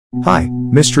Hi,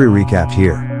 Mystery Recap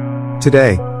here.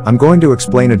 Today, I'm going to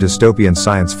explain a dystopian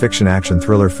science fiction action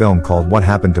thriller film called What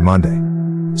Happened to Monday.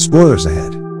 Spoilers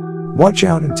ahead. Watch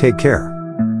out and take care.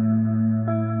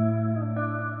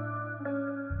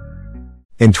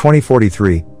 In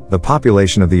 2043, the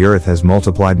population of the Earth has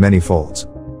multiplied many folds.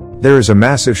 There is a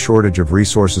massive shortage of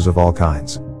resources of all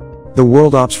kinds. The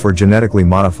world opts for genetically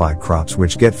modified crops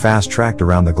which get fast-tracked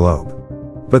around the globe.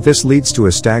 But this leads to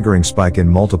a staggering spike in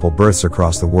multiple births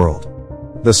across the world.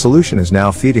 The solution is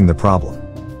now feeding the problem.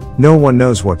 No one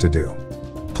knows what to do.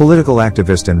 Political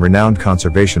activist and renowned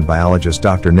conservation biologist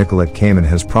Dr. Nicolette Kamen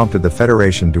has prompted the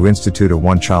Federation to institute a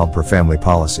one-child per family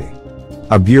policy.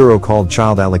 A bureau called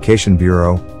Child Allocation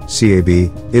Bureau,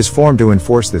 CAB, is formed to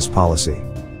enforce this policy.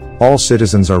 All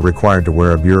citizens are required to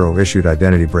wear a bureau-issued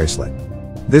identity bracelet.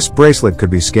 This bracelet could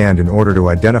be scanned in order to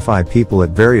identify people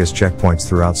at various checkpoints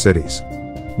throughout cities.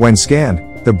 When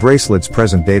scanned, the bracelets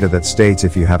present data that states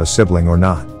if you have a sibling or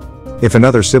not. If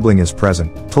another sibling is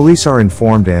present, police are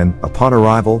informed and, upon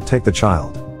arrival, take the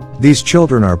child. These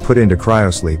children are put into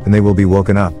cryosleep and they will be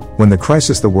woken up when the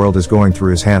crisis the world is going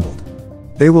through is handled.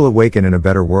 They will awaken in a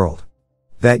better world.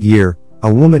 That year,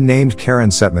 a woman named Karen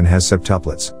Septman has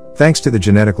septuplets, thanks to the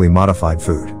genetically modified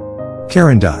food.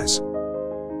 Karen dies.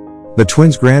 The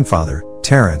twins' grandfather,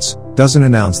 Terrence, doesn't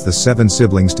announce the 7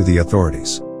 siblings to the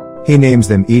authorities. He names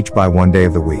them each by one day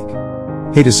of the week.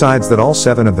 He decides that all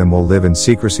 7 of them will live in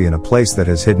secrecy in a place that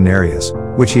has hidden areas,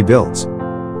 which he builds.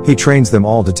 He trains them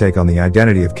all to take on the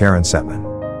identity of Karen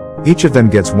Septman. Each of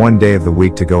them gets one day of the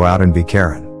week to go out and be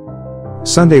Karen.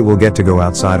 Sunday will get to go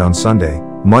outside on Sunday,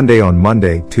 Monday on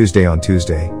Monday, Tuesday on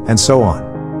Tuesday, and so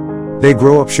on. They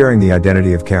grow up sharing the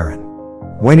identity of Karen.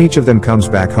 When each of them comes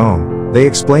back home, they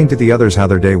explain to the others how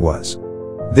their day was.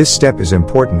 This step is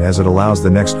important as it allows the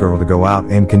next girl to go out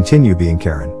and continue being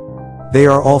Karen. They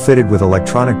are all fitted with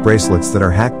electronic bracelets that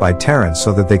are hacked by Terrence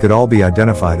so that they could all be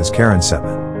identified as Karen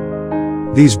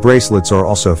Septman. These bracelets are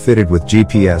also fitted with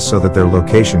GPS so that their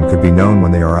location could be known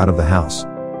when they are out of the house.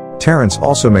 Terrence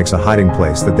also makes a hiding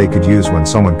place that they could use when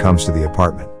someone comes to the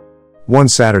apartment. One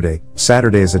Saturday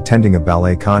is attending a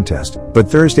ballet contest, but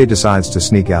Thursday decides to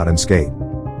sneak out and skate.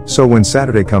 So when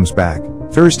Saturday comes back,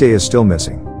 Thursday is still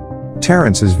missing.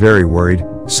 Terrence is very worried.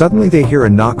 Suddenly they hear a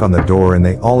knock on the door and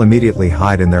they all immediately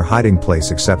hide in their hiding place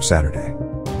except Saturday.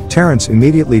 Terrence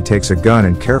immediately takes a gun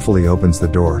and carefully opens the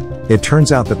door. It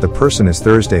turns out that the person is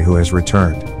Thursday who has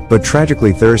returned, but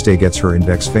tragically Thursday gets her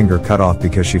index finger cut off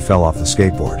because she fell off the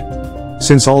skateboard.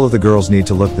 Since all of the girls need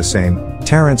to look the same,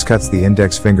 Terrence cuts the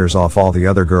index fingers off all the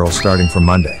other girls starting from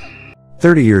Monday.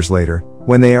 30 years later,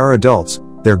 when they are adults,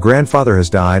 their grandfather has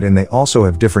died and they also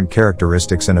have different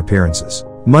characteristics and appearances.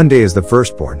 Monday is the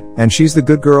firstborn, and she's the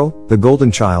good girl, the golden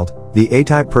child, the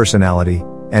A-type personality,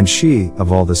 and she,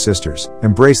 of all the sisters,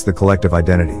 embrace the collective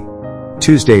identity.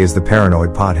 Tuesday is the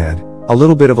paranoid pothead, a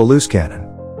little bit of a loose cannon.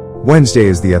 Wednesday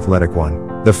is the athletic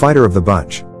one, the fighter of the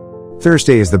bunch.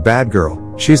 Thursday is the bad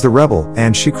girl, she's the rebel,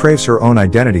 and she craves her own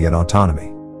identity and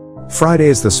autonomy. Friday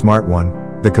is the smart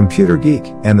one, the computer geek,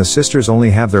 and the sisters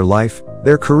only have their life,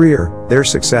 their career, their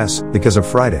success, because of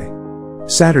Friday.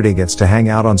 Saturday gets to hang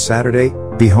out on Saturday,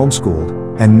 be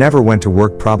homeschooled, and never went to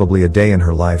work probably a day in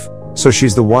her life, so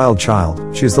she's the wild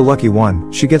child, she's the lucky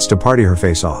one, she gets to party her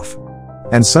face off.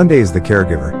 And Sunday is the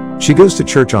caregiver, she goes to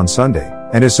church on Sunday,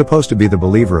 and is supposed to be the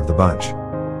believer of the bunch.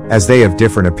 As they have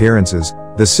different appearances,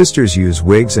 the sisters use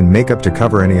wigs and makeup to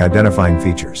cover any identifying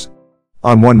features.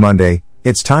 On one Monday,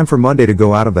 it's time for Monday to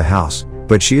go out of the house,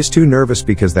 but she is too nervous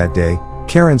because that day,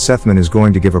 Karen Septman is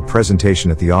going to give a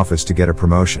presentation at the office to get a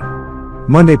promotion.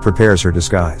 Monday prepares her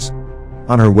disguise.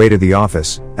 On her way to the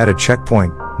office, at a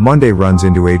checkpoint, Monday runs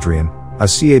into Adrian, a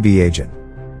CAB agent.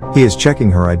 He is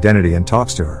checking her identity and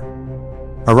talks to her.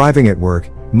 Arriving at work,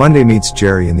 Monday meets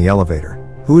Jerry in the elevator,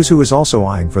 who is also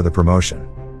eyeing for the promotion.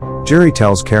 Jerry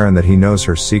tells Karen that he knows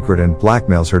her secret and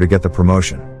blackmails her to get the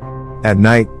promotion. At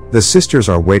night, the sisters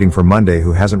are waiting for Monday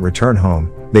who hasn't returned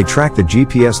home. They track the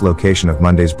GPS location of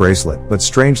Monday's bracelet, but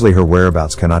strangely her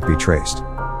whereabouts cannot be traced.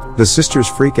 The sisters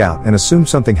freak out and assume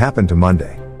something happened to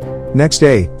Monday. Next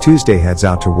day, Tuesday heads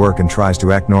out to work and tries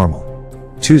to act normal.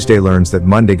 Tuesday learns that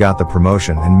Monday got the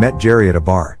promotion and met Jerry at a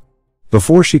bar.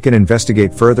 Before she can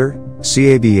investigate further,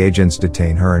 CAB agents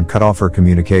detain her and cut off her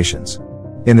communications.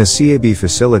 In the CAB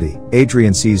facility,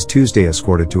 Adrian sees Tuesday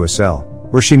escorted to a cell,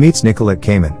 where she meets Nicolette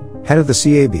Kamen, head of the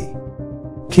CAB.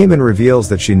 Kamen reveals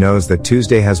that she knows that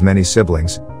Tuesday has many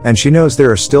siblings, and she knows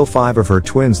there are still 5 of her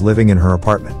twins living in her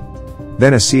apartment.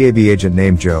 Then a CAB agent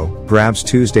named Joe grabs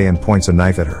Tuesday and points a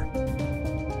knife at her.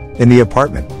 In the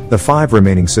apartment, the 5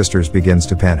 remaining sisters begins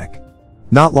to panic.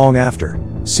 Not long after,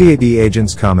 CAB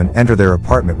agents come and enter their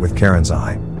apartment with Karen's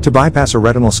eye, to bypass a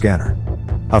retinal scanner.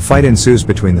 A fight ensues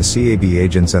between the CAB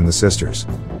agents and the sisters.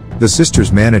 The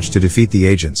sisters manage to defeat the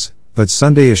agents, but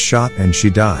Sunday is shot and she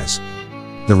dies.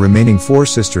 The remaining 4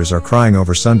 sisters are crying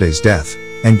over Sunday's death,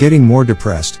 and getting more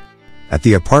depressed. At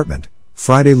the apartment,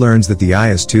 Friday learns that the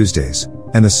eye is Tuesday's,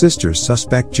 and the sisters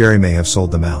suspect Jerry may have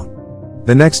sold them out.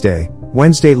 The next day,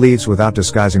 Wednesday leaves without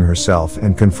disguising herself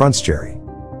and confronts Jerry.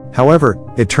 However,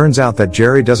 it turns out that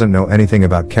Jerry doesn't know anything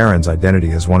about Karen's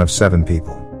identity as one of 7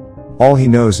 people. All he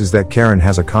knows is that Karen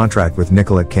has a contract with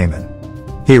Nicolette Kamen.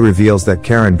 He reveals that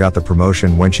Karen got the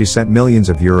promotion when she sent millions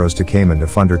of euros to Kamen to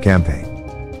fund her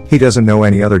campaign. He doesn't know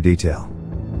any other detail.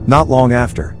 Not long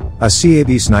after, a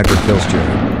CAB sniper kills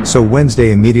Jerry, so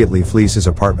Wednesday immediately flees his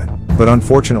apartment, but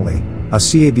unfortunately, a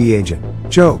CAB agent,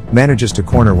 Joe, manages to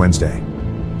corner Wednesday.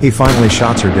 He finally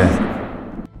shots her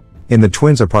dead. In the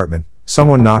twins' apartment,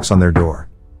 someone knocks on their door.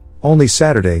 Only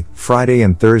Saturday, Friday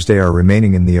and Thursday are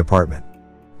remaining in the apartment.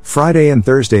 Friday and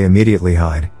Thursday immediately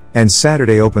hide, and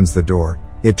Saturday opens the door.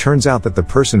 It turns out that the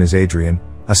person is Adrian,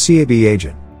 a CAB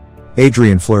agent.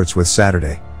 Adrian flirts with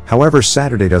Saturday, however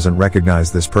Saturday doesn't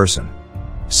recognize this person.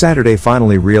 Saturday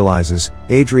finally realizes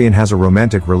Adrian has a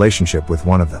romantic relationship with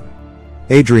one of them.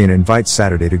 Adrian invites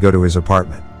Saturday to go to his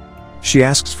apartment. She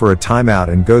asks for a timeout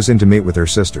and goes in to meet with her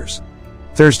sisters.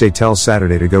 Thursday tells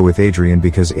Saturday to go with Adrian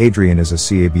because Adrian is a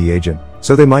CAB agent,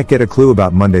 so they might get a clue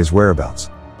about Monday's whereabouts.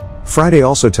 Friday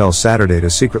also tells Saturday to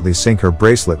secretly sync her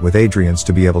bracelet with Adrian's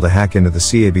to be able to hack into the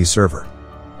CAB server.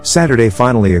 Saturday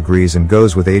finally agrees and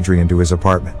goes with Adrian to his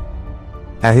apartment.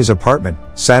 At his apartment,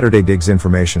 Saturday digs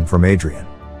information from Adrian.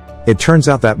 It turns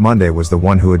out that Monday was the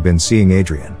one who had been seeing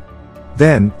Adrian.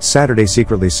 Then, Saturday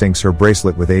secretly syncs her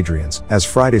bracelet with Adrian's, as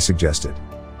Friday suggested.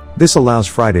 This allows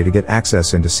Friday to get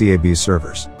access into CAB's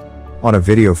servers. On a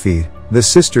video feed, the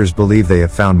sisters believe they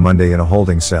have found Monday in a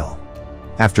holding cell.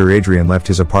 After Adrian left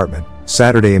his apartment,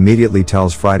 Saturday immediately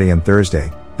tells Friday and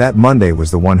Thursday that Monday was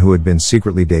the one who had been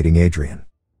secretly dating Adrian.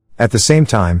 At the same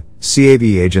time, CAB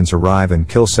agents arrive and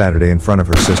kill Saturday in front of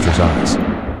her sister's eyes.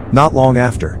 Not long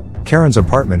after, Karen's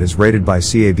apartment is raided by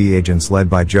CAB agents led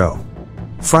by Joe.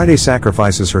 Friday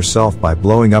sacrifices herself by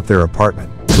blowing up their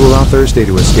apartment to allow Thursday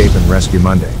to escape and rescue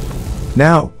Monday.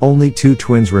 Now, only 2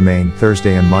 twins remain,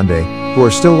 Thursday and Monday, who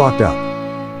are still locked up.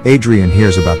 Adrian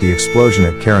hears about the explosion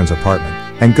at Karen's apartment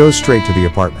and goes straight to the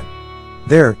apartment.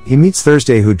 There, he meets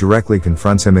Thursday, who directly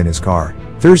confronts him in his car.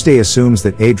 Thursday assumes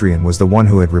that Adrian was the one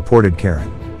who had reported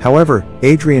Karen. However,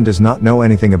 Adrian does not know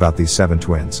anything about these 7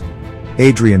 twins.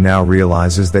 Adrian now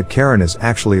realizes that Karen is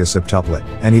actually a septuplet,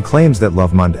 and he claims that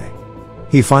love Monday.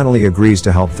 He finally agrees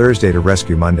to help Thursday to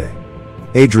rescue Monday.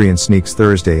 Adrian sneaks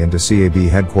Thursday into CAB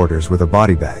headquarters with a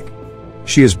body bag.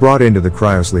 She is brought into the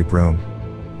cryosleep room.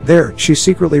 There, she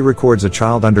secretly records a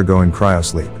child undergoing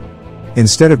cryosleep.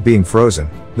 Instead of being frozen,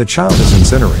 the child is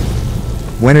incinerated.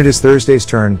 When it is Thursday's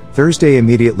turn, Thursday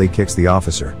immediately kicks the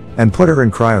officer and put her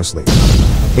in cryosleep.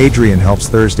 Adrian helps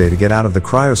Thursday to get out of the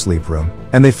cryosleep room,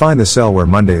 and they find the cell where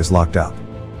Monday is locked up.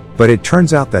 But it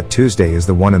turns out that Tuesday is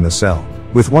the one in the cell,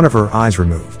 with one of her eyes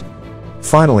removed.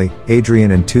 Finally,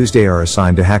 Adrian and Tuesday are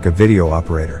assigned to hack a video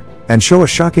operator and show a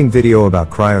shocking video about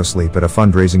cryosleep at a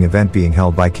fundraising event being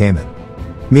held by Kamen.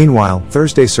 Meanwhile,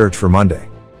 Thursday search for Monday.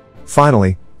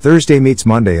 Finally, Thursday meets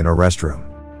Monday in a restroom.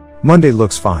 Monday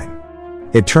looks fine.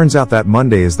 It turns out that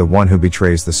Monday is the one who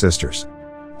betrays the sisters.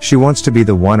 She wants to be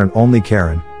the one and only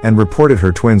Karen, and reported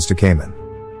her twins to Kamen.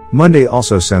 Monday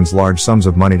also sends large sums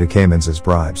of money to Kamen's as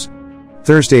bribes.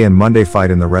 Thursday and Monday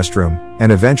fight in the restroom,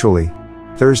 and eventually,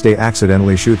 Thursday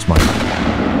accidentally shoots Monday.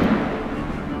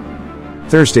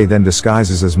 Thursday then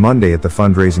disguises as Monday at the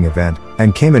fundraising event,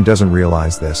 and Kamen doesn't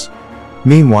realize this.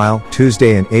 Meanwhile,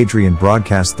 Tuesday and Adrian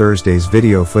broadcast Thursday's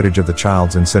video footage of the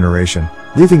child's incineration,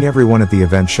 leaving everyone at the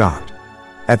event shocked.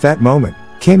 At that moment,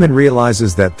 Kamen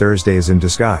realizes that Thursday is in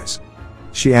disguise.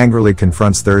 She angrily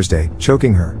confronts Thursday,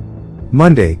 choking her.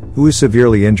 Monday, who is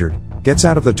severely injured, gets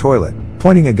out of the toilet,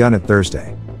 pointing a gun at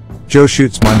Thursday. Joe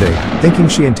shoots Monday, thinking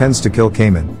she intends to kill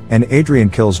Kamen, and Adrian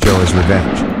kills Joe as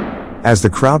revenge. As the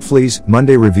crowd flees,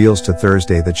 Monday reveals to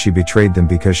Thursday that she betrayed them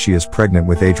because she is pregnant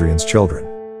with Adrian's children.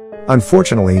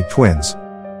 Unfortunately, twins.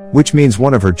 Which means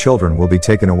one of her children will be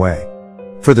taken away.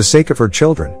 For the sake of her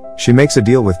children, she makes a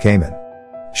deal with Kamen.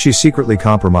 She secretly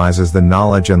compromises the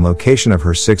knowledge and location of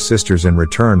her 6 sisters in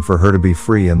return for her to be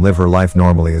free and live her life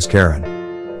normally as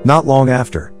Karen. Not long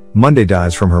after, Monday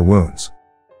dies from her wounds.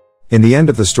 In the end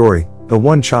of the story, the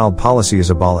one-child policy is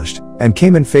abolished, and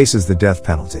Kamen faces the death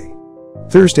penalty.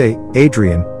 Thursday,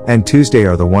 Adrian, and Tuesday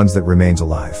are the ones that remains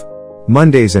alive.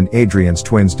 Monday's and Adrian's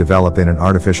twins develop in an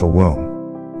artificial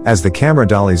womb. As the camera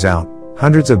dollies out,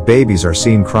 hundreds of babies are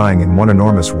seen crying in one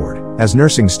enormous ward, as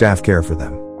nursing staff care for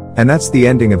them. And that's the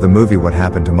ending of the movie What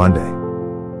Happened to Monday.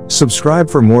 Subscribe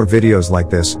for more videos like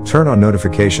this, turn on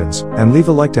notifications, and leave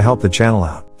a like to help the channel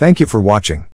out. Thank you for watching.